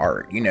piece of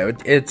art, you know.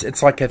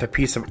 It's like if a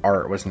piece of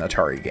art was an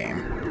Atari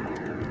game.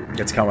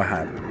 It's kind of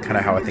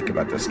how I think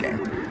about this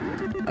game.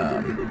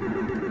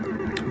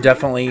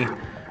 Definitely,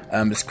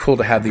 it's cool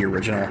to have the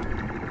original,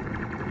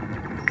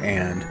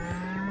 and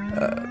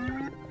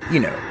you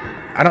know,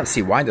 I don't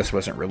see why this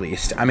wasn't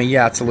released. I mean,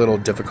 yeah, it's a little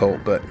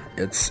difficult, but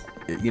it's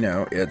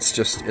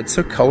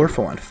so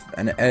colorful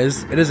and it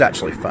is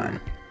actually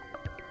fun.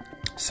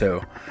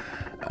 So,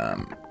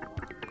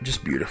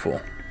 just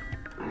beautiful.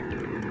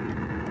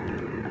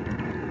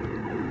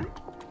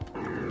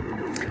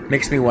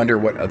 Makes me wonder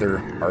what other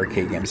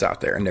arcade games out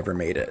there never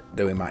made it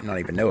that we might not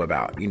even know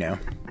about. You know,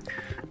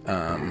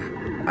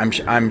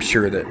 I'm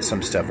sure that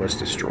some stuff was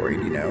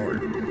destroyed, you know, or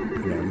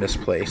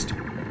misplaced,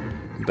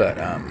 but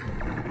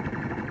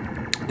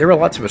there were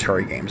lots of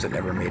Atari games that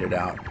never made it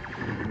out,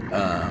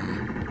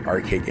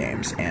 arcade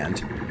games,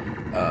 and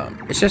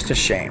it's just a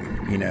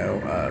shame, you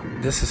know.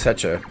 This is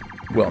such a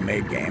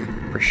well-made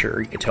game, for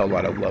sure. You could tell a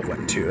lot of love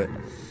went into it,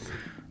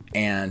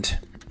 and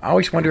I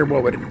always wonder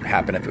what would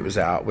happen if it was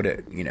out.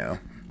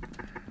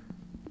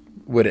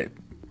 Would it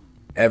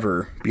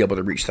ever be able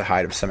to reach the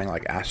height of something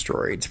like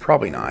Asteroids?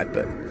 Probably not,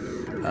 but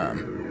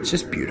it's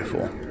just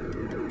beautiful.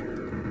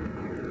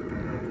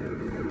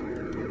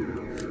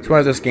 It's one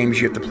of those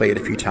games you have to play it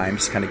a few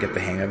times to kind of get the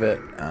hang of it.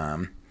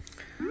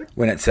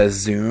 When it says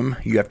zoom,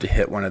 you have to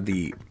hit one of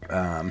the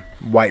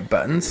white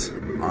buttons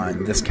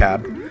on this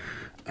cab,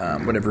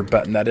 whatever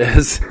button that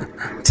is,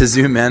 to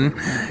zoom in,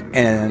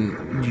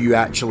 and you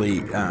actually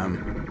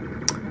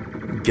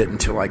get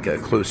into like a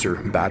closer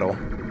battle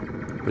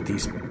with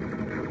these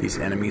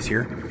enemies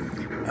here.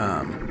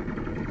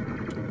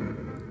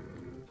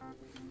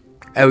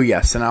 Oh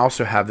yes, and I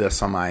also have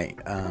this on my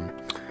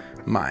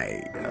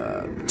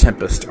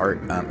Tempest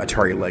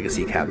Atari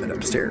Legacy cabinet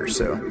upstairs,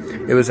 so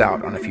it was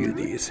out on a few of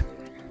these.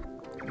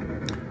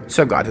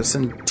 So I've got this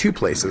in two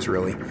places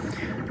really,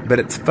 but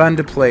it's fun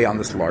to play on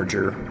this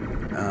larger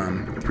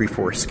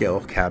 3/4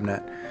 scale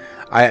cabinet.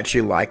 I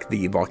actually like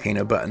the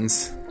volcano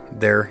buttons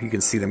there. You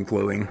can see them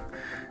glowing.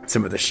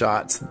 Some of the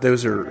shots,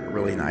 those are a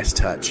really nice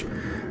touch.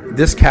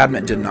 This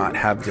cabinet did not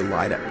have the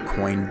light up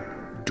coin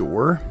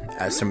door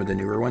as some of the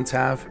newer ones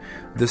have.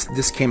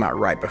 This came out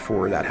right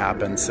before that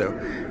happened, so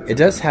it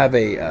does have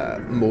a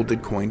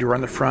molded coin door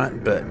on the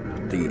front, but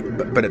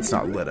it's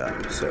not lit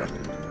up. So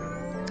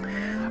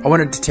I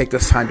wanted to take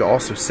this time to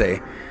also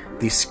say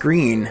the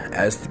screen,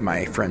 as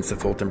my friends the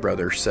Fulton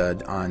brothers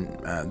said on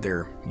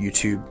their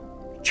YouTube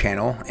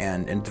channel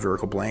and in the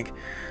vertical blank,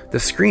 the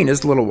screen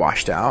is a little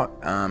washed out,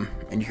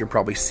 and you can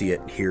probably see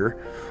it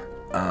here.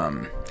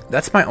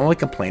 That's my only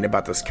complaint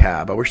about this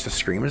cab. I wish the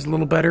screen was a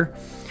little better.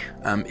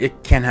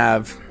 It can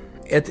have,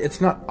 it's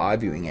not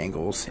odd viewing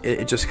angles.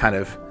 It just kind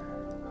of,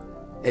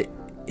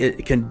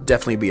 it can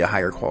definitely be a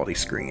higher quality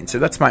screen. So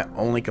that's my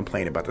only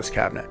complaint about this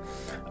cabinet.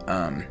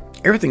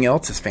 Everything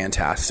else is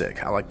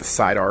fantastic. I like the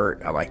side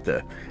art. I like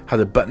how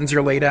the buttons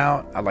are laid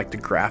out. I like the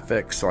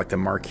graphics. I like the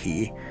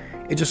marquee.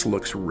 It just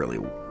looks really,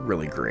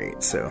 really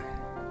great. So,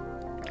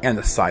 and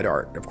the side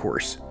art, of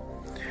course.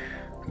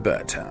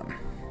 But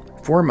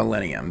for a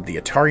millennium, the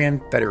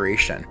Atari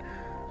Federation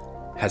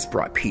has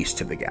brought peace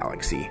to the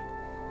galaxy.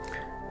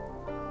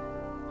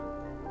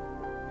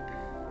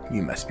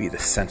 You must be the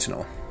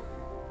Sentinel.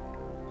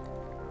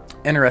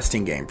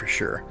 Interesting game for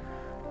sure.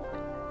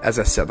 As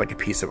I said, like a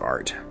piece of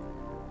art.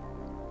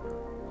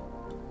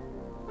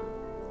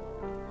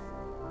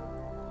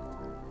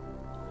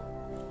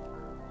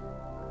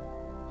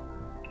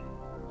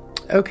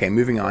 Okay,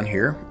 moving on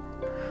here.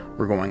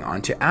 We're going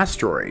on to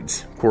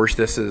Asteroids. Of course,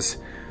 this is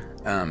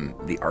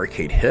the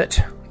arcade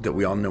hit that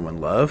we all know and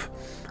love.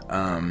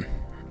 On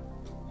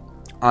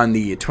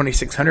the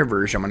 2600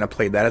 version, when I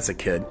played that as a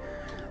kid,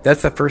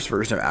 that's the first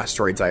version of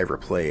Asteroids I ever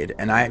played.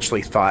 And I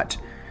actually thought,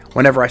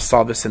 whenever I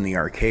saw this in the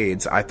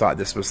arcades, I thought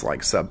this was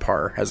like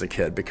subpar as a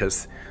kid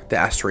because the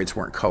asteroids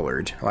weren't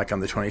colored like on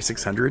the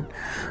 2600.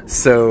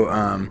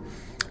 So,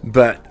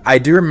 but I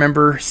do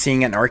remember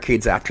seeing it in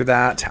arcades after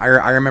that.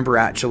 I remember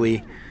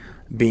actually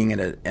being in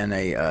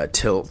a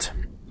tilt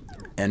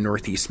in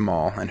Northeast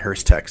Mall in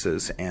Hurst,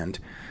 Texas, and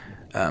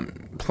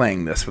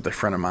playing this with a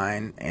friend of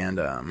mine and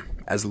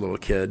as a little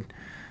kid,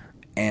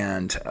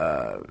 and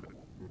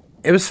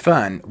it was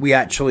fun. We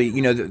actually,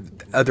 the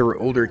other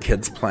older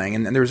kids playing,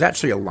 and there was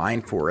actually a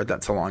line for it.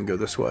 That's how long ago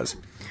this was.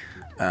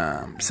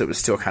 So it was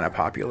still kind of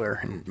popular,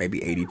 in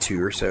maybe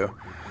 82 or so.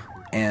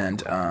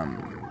 And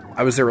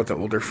I was there with an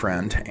older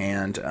friend,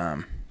 and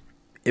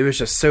it was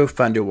just so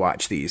fun to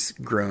watch these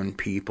grown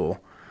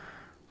people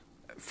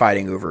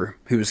fighting over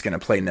who was going to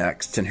play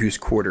next and whose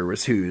quarter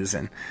was whose,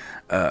 and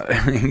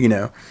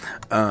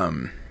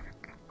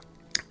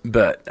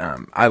but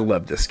I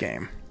love this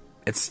game.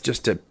 It's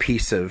just a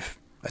piece of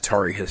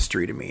Atari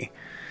history to me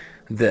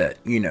that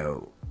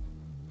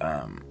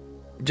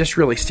just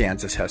really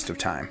stands the test of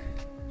time.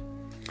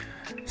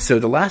 So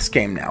the last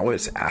game now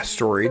is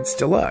Asteroids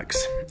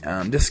Deluxe.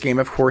 This game,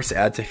 of course,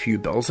 adds a few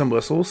bells and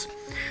whistles.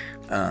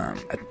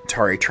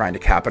 Atari trying to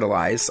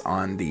capitalize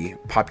on the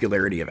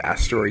popularity of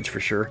Asteroids for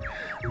sure.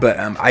 But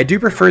I do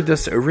prefer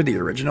this over the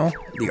original,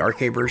 the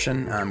arcade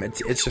version.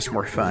 It's just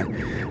more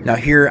fun. Now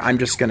here, I'm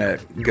just going to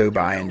go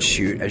by and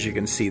shoot. As you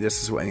can see,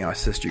 this is what my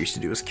sister used to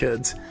do as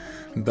kids.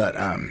 But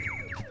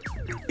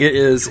it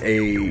is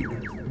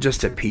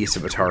just a piece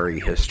of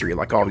Atari history,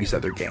 like all these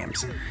other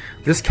games.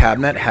 This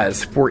cabinet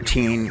has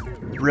 14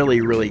 really,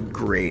 really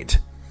great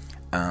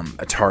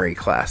Atari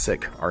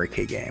classic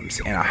arcade games,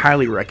 and I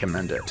highly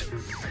recommend it.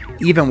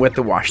 Even with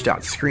the washed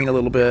out screen a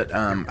little bit,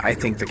 I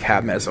think the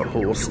cabinet as a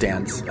whole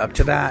stands up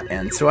to that,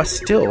 and so I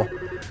still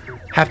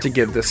have to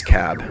give this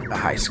cab a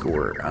high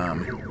score.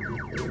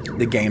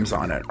 The games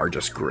on it are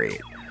just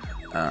great.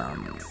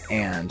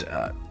 And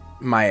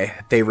my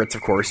favorites,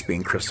 of course,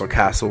 being Crystal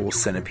Castle,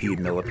 Centipede,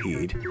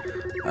 Millipede.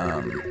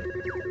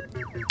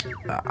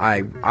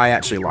 I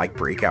actually like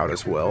Breakout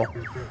as well.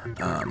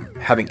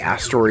 Having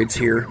Asteroids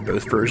here,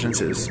 both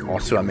versions, is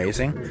also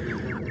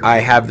amazing. I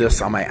have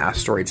this on my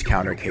Asteroids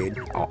Countercade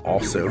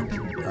also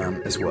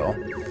as well.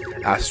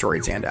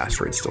 Asteroids and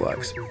Asteroids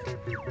Deluxe,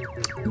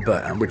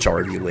 but which I'll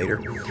review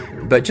later.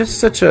 But just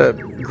such a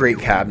great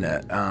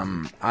cabinet.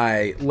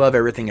 I love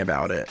everything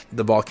about it.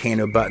 The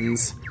volcano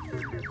buttons,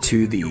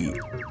 to the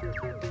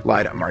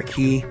light up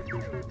marquee,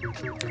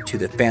 to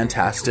the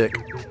fantastic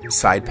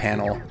side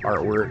panel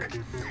artwork,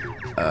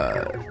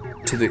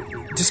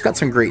 just got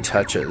some great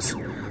touches.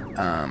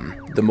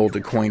 The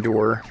molded coin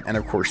door, and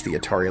of course the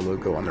Atari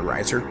logo on the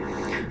riser.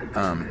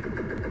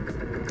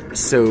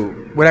 So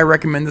would I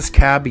recommend this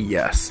cab?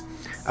 Yes.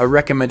 I would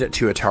recommend it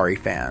to Atari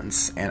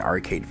fans and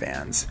arcade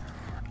fans.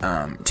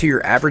 To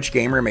your average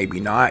gamer, maybe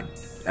not.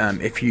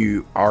 If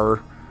you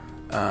are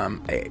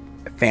a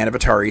fan of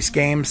Atari's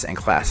games and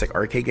classic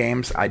arcade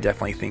games, I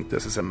definitely think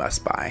this is a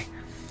must-buy.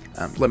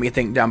 Let me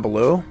think down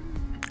below.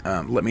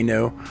 Let me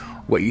know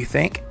what you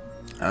think.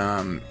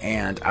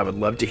 And I would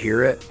love to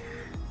hear it.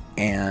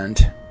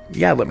 And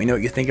yeah, let me know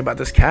what you think about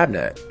this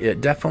cabinet.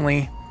 It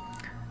definitely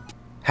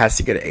has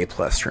to get an A+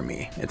 from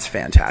me. It's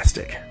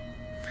fantastic.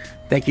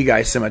 Thank you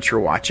guys so much for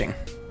watching.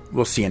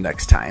 We'll see you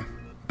next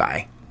time.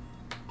 Bye.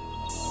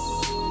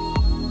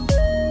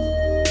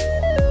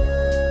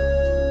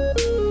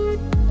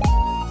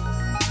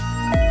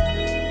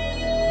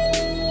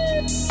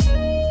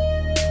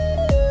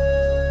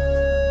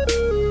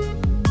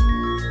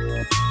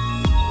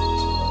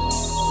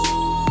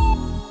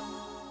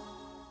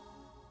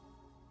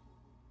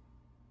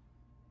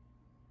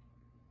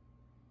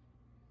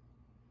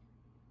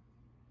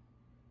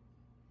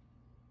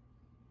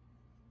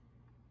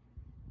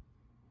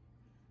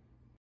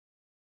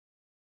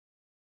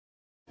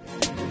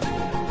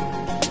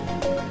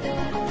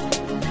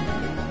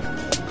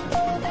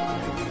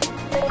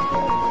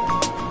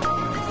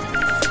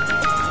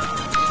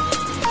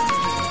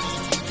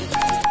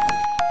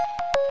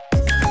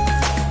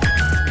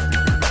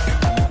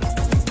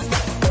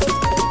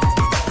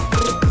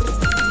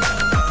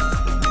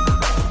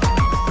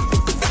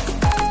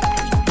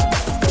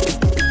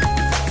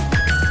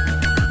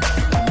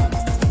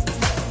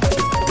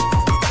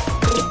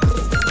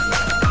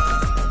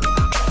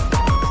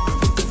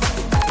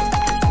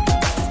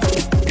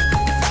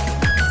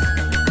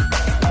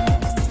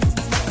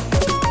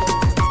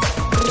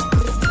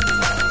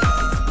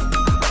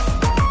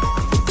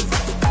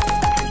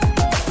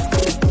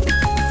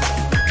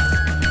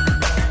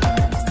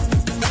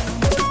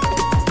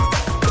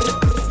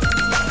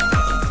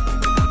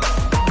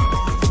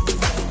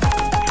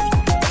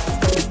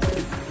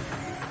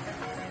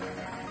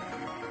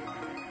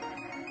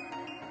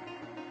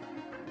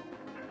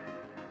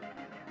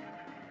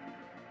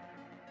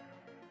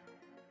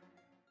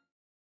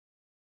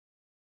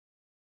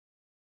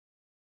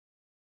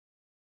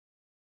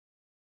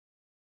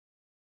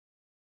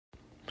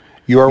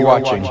 You are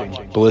watching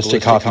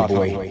Ballistic Coffee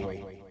Boy.